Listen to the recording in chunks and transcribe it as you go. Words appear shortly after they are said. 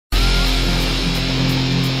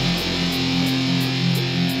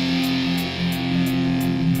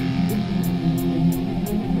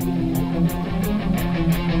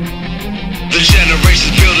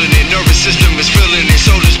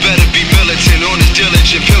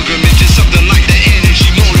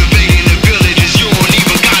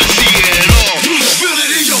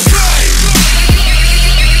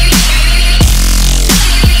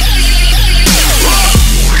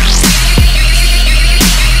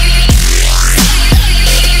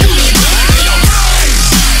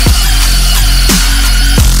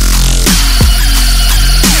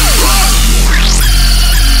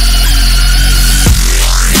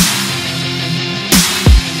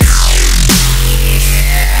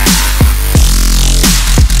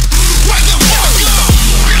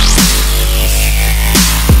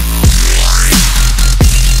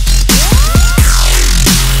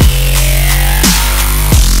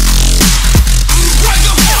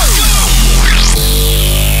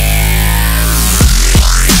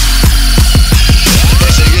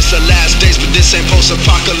same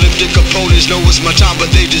post-apocalyptic opponents know it's my time, but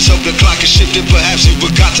they just hope the clock is shifted. Perhaps you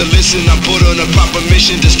forgot to listen. I'm put on a proper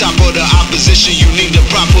mission to stop all the opposition. You need the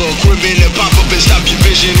proper equipment to pop up and stop your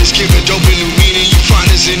vision. It's giving dope and new meaning. You find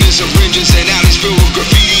this in the syringes and alleys filled with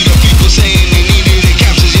graffiti. The people saying